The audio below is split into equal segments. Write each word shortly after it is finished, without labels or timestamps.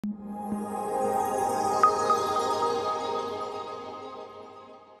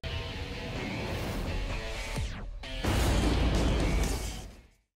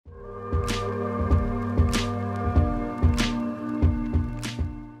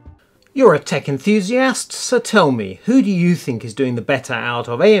You're a tech enthusiast, so tell me, who do you think is doing the better out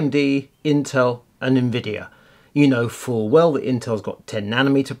of AMD, Intel and Nvidia? You know full well that Intel's got 10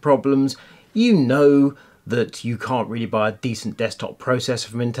 nanometer problems. You know that you can't really buy a decent desktop processor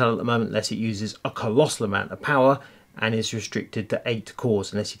from Intel at the moment unless it uses a colossal amount of power and is restricted to 8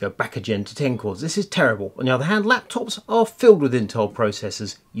 cores unless you go back a gen to 10 cores. This is terrible. On the other hand, laptops are filled with Intel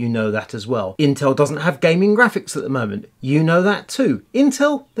processors. You know that as well. Intel doesn't have gaming graphics at the moment. You know that too.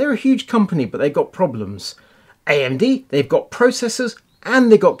 Intel, they're a huge company, but they've got problems. AMD, they've got processors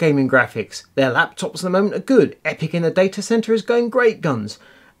and they've got gaming graphics. Their laptops at the moment are good. Epic in the data center is going great guns.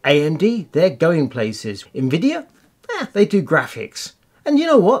 AMD, they're going places. Nvidia, they do graphics. And you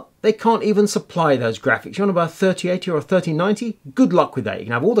know what? They can't even supply those graphics. You want to buy a 3080 or a 3090? Good luck with that. You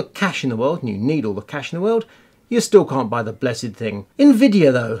can have all the cash in the world, and you need all the cash in the world. You still can't buy the blessed thing.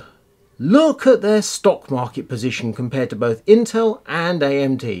 Nvidia though, look at their stock market position compared to both Intel and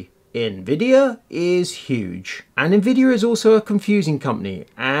AMD. Nvidia is huge. And Nvidia is also a confusing company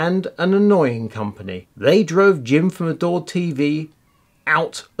and an annoying company. They drove Jim from AdoredTV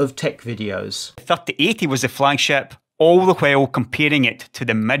out of tech videos. 3080 was the flagship, all the while comparing it to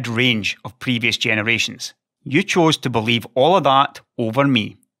the mid-range of previous generations. You chose to believe all of that over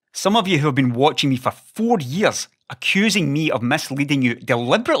me. Some of you who have been watching me for 4 years accusing me of misleading you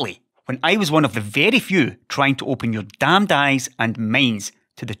deliberately when I was one of the very few trying to open your damned eyes and minds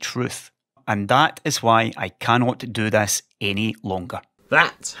to the truth. And that is why I cannot do this any longer.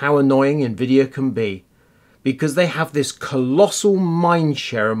 That's how annoying Nvidia can be. Because they have this colossal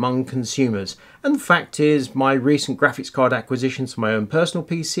mindshare among consumers. And the fact is, my recent graphics card acquisitions for my own personal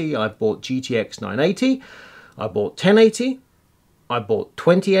PC, I bought GTX 980, I bought 1080, I bought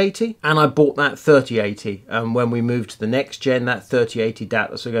 2080, and I bought that 3080. And when we moved to the next gen, that 3080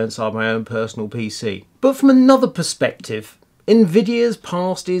 doubtless will go inside my own personal PC. But from another perspective, Nvidia's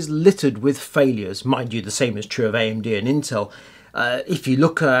past is littered with failures. Mind you, the same is true of AMD and Intel. If you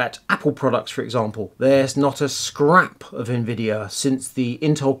look at Apple products, for example, there's not a scrap of Nvidia since the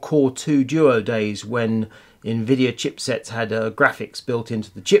Intel Core 2 Duo days when Nvidia chipsets had graphics built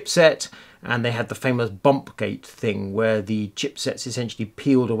into the chipset, and they had the famous bump gate thing where the chipsets essentially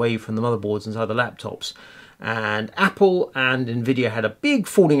peeled away from the motherboards inside the laptops. And Apple and Nvidia had a big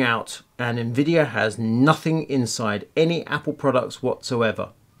falling out, and Nvidia has nothing inside any Apple products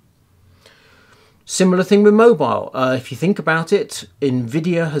whatsoever. Similar thing with mobile. If you think about it,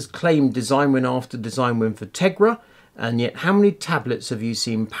 Nvidia has claimed design win after design win for Tegra, and yet how many tablets have you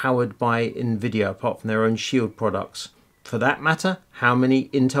seen powered by Nvidia apart from their own Shield products? For that matter, how many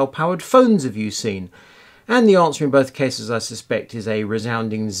Intel powered phones have you seen? And the answer in both cases, I suspect, is a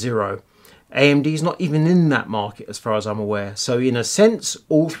resounding zero. AMD is not even in that market as far as I'm aware. So in a sense,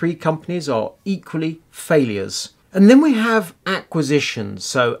 all three companies are equally failures. And then we have acquisitions.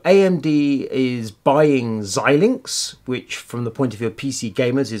 So AMD is buying Xilinx, which from the point of view of PC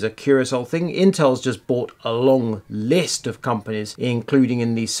gamers is a curious old thing. Intel's just bought a long list of companies, including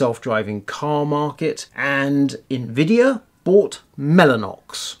in the self-driving car market. And Nvidia bought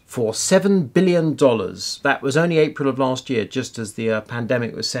Mellanox for $7 billion. That was only April of last year, just as the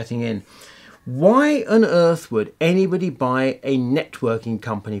pandemic was setting in. Why on earth would anybody buy a networking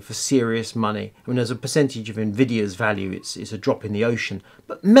company for serious money? I mean, as a percentage of Nvidia's value, it's a drop in the ocean.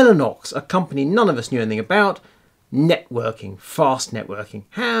 But Mellanox, a company none of us knew anything about, networking, fast networking.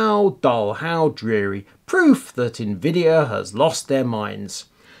 How dull, how dreary. Proof that Nvidia has lost their minds.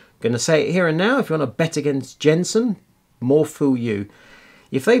 Going to say it here and now, if you want to bet against Jen-Hsun, more fool you.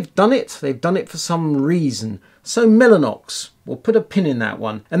 If they've done it for some reason. So Mellanox, we'll put a pin in that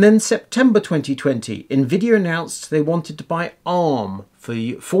one. And then September 2020, Nvidia announced they wanted to buy ARM for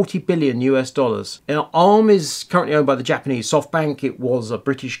 $40 billion US. Now, ARM is currently owned by the Japanese SoftBank. It was a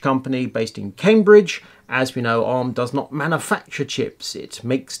British company based in Cambridge. As we know, ARM does not manufacture chips. It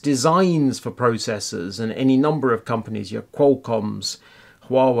makes designs for processors, and any number of companies, your Qualcomms,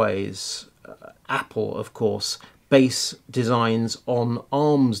 Huawei's, Apple, of course, base designs on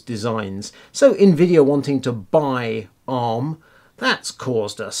ARM's designs. So Nvidia wanting to buy ARM, that's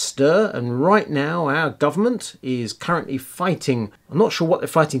caused a stir, and right now our government is currently fighting. I'm not sure what they're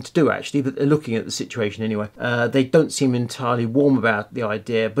fighting to do actually, but they're looking at the situation anyway. They don't seem entirely warm about the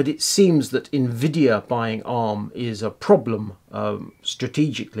idea, but it seems that Nvidia buying ARM is a problem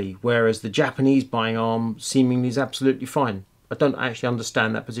strategically, whereas the Japanese buying ARM seemingly is absolutely fine. I don't actually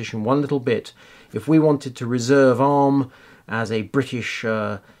understand that position one little bit. If we wanted to reserve ARM as a British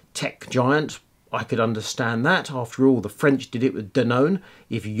tech giant, I could understand that. After all, the French did it with Danone.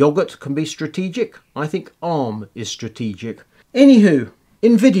 If yogurt can be strategic, I think ARM is strategic. Anywho,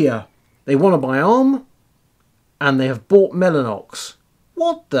 Nvidia, they want to buy ARM and they have bought Mellanox.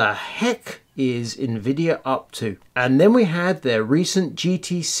 what the heck is Nvidia up to? And then we had their recent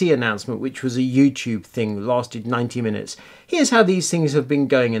GTC announcement, which was a YouTube thing, lasted 90 minutes. Here's how these things have been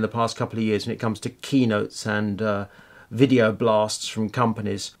going in the past couple of years when it comes to keynotes and video blasts from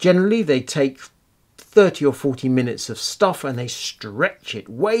companies. Generally, they take 30 or 40 minutes of stuff and they stretch it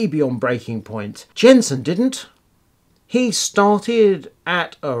way beyond breaking point. Jen-Hsun didn't. He started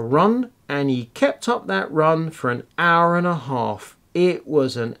at a run and he kept up that run for an hour and a half. It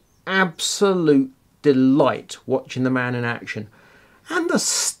was an absolute delight watching the man in action. And the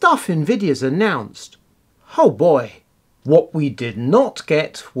stuff Nvidia's announced, oh boy. What we did not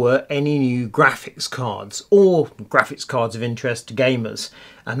get were any new graphics cards, or graphics cards of interest to gamers.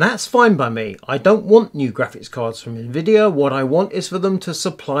 And that's fine by me. I don't want new graphics cards from Nvidia. What I want is for them to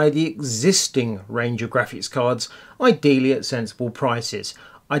supply the existing range of graphics cards, ideally at sensible prices.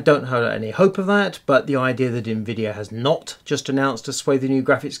 I don't have any hope of that, but the idea that Nvidia has not just announced a swathe of new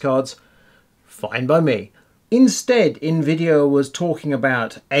graphics cards, fine by me. Instead, Nvidia was talking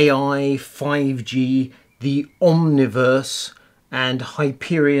about AI, 5G, the Omniverse and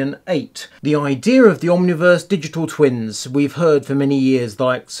Hyperion 8. The idea of the Omniverse digital twins, we've heard for many years the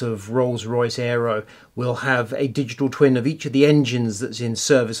likes of Rolls-Royce Aero will have a digital twin of each of the engines that's in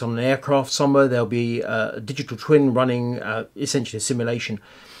service on an aircraft somewhere. There'll be a digital twin running essentially a simulation.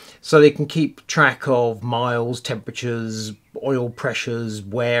 So they can keep track of miles, temperatures, oil pressures,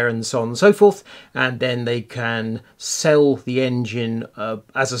 wear and so on and so forth. And then they can sell the engine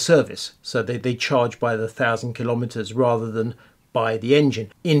as a service. So they charge by the 1,000 kilometers rather than by the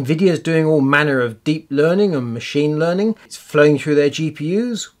engine. Nvidia's doing all manner of deep learning and machine learning. It's flowing through their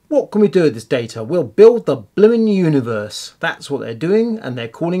GPUs. What can we do with this data? We'll build the blooming universe. That's what they're doing, and they're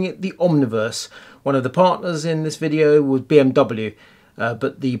calling it the Omniverse. One of the partners in this video was BMW.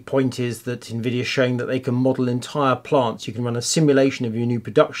 But the point is that Nvidia is showing that they can model entire plants. You can run a simulation of your new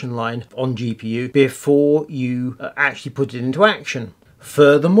production line on GPU before you actually put it into action.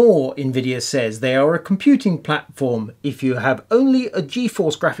 Furthermore, Nvidia says they are a computing platform. If you have only a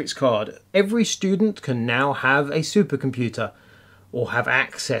GeForce graphics card, every student can now have a supercomputer or have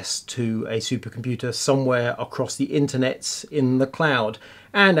access to a supercomputer somewhere across the internets in the cloud.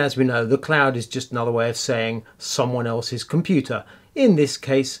 And as we know, the cloud is just another way of saying someone else's computer. In this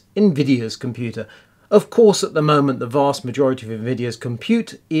case, Nvidia's computer. Of course, at the moment, the vast majority of Nvidia's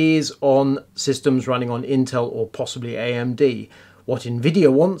compute is on systems running on Intel or possibly AMD. What Nvidia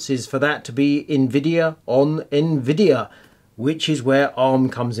wants is for that to be Nvidia on Nvidia, which is where ARM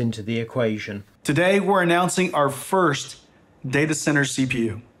comes into the equation. Today, we're announcing our first data center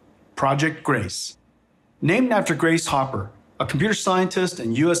CPU, Project Grace. Named after Grace Hopper, a computer scientist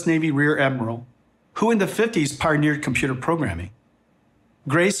and US Navy Rear Admiral, who in the 50s pioneered computer programming.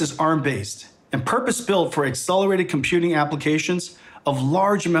 Grace is ARM-based and purpose-built for accelerated computing applications of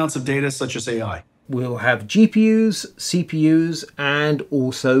large amounts of data such as AI. We'll have GPUs, CPUs, and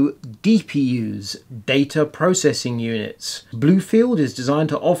also DPUs, data processing units. Bluefield is designed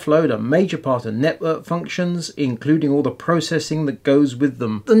to offload a major part of network functions, including all the processing that goes with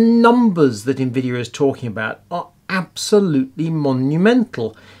them. The numbers that Nvidia is talking about are absolutely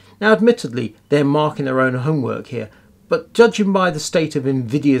monumental. Now, admittedly, they're marking their own homework here, but judging by the state of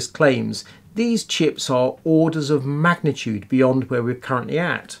Nvidia's claims, these chips are orders of magnitude beyond where we're currently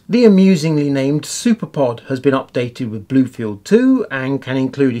at. The amusingly named SuperPod has been updated with Bluefield 2 and can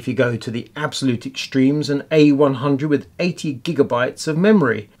include, if you go to the absolute extremes, an A100 with 80 gigabytes of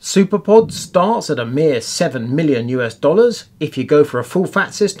memory. SuperPod starts at a mere $7 million US. If you go for a full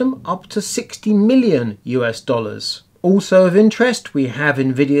fat system, up to $60 million US. Also of interest, we have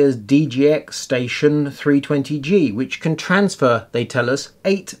Nvidia's DGX Station 320G, which can transfer, they tell us,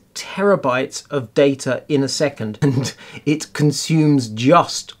 8 terabytes of data in a second, and it consumes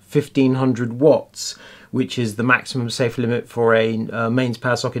just 1500 watts, which is the maximum safe limit for a mains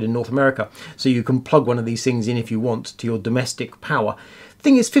power socket in North America. So you can plug one of these things in if you want to your domestic power.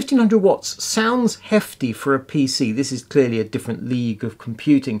 Thing is, 1500 watts sounds hefty for a PC. This is clearly a different league of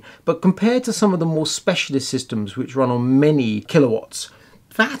computing, but compared to some of the more specialist systems which run on many kilowatts,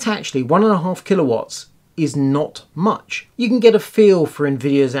 that actually 1.5 kilowatts is not much. You can get a feel for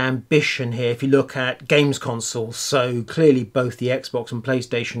Nvidia's ambition here if you look at games consoles. So clearly both the Xbox and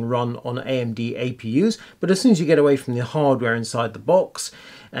PlayStation run on AMD APUs, but as soon as you get away from the hardware inside the box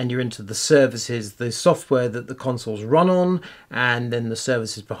and you're into the services, the software that the consoles run on, and then the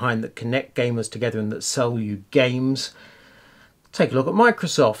services behind that connect gamers together and that sell you games. Take a look at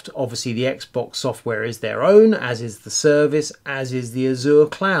Microsoft. Obviously the Xbox software is their own, as is the service, as is the Azure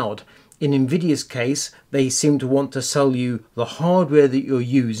cloud. In Nvidia's case, they seem to want to sell you the hardware that you're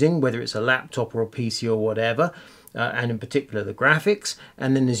using, whether it's a laptop or a PC or whatever, and in particular the graphics.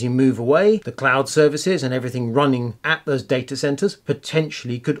 And then as you move away, the cloud services and everything running at those data centers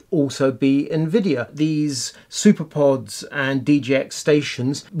potentially could also be Nvidia. These SuperPods and DGX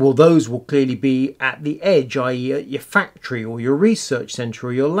stations, well, those will clearly be at the edge, i.e. at your factory or your research center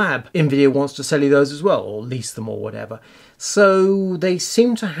or your lab. Nvidia wants to sell you those as well, or lease them or whatever. So they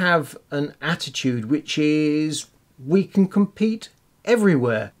seem to have an attitude which is, we can compete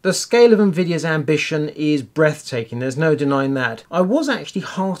everywhere. The scale of Nvidia's ambition is breathtaking, there's no denying that. I was actually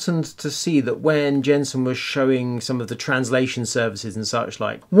heartened to see that when Jen-Hsun was showing some of the translation services and such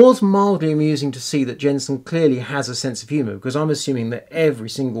like, was mildly amusing to see that Jen-Hsun clearly has a sense of humour, because I'm assuming that every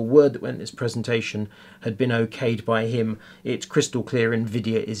single word that went in this presentation had been okayed by him. It's crystal clear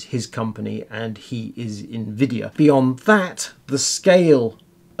Nvidia is his company and he is Nvidia. Beyond that, the scale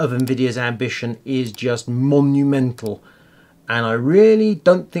of Nvidia's ambition is just monumental. And I really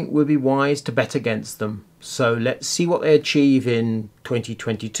don't think we'd be wise to bet against them. So let's see what they achieve in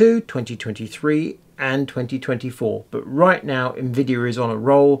 2022, 2023 and 2024. But right now, Nvidia is on a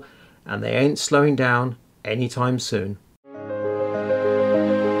roll and they ain't slowing down anytime soon.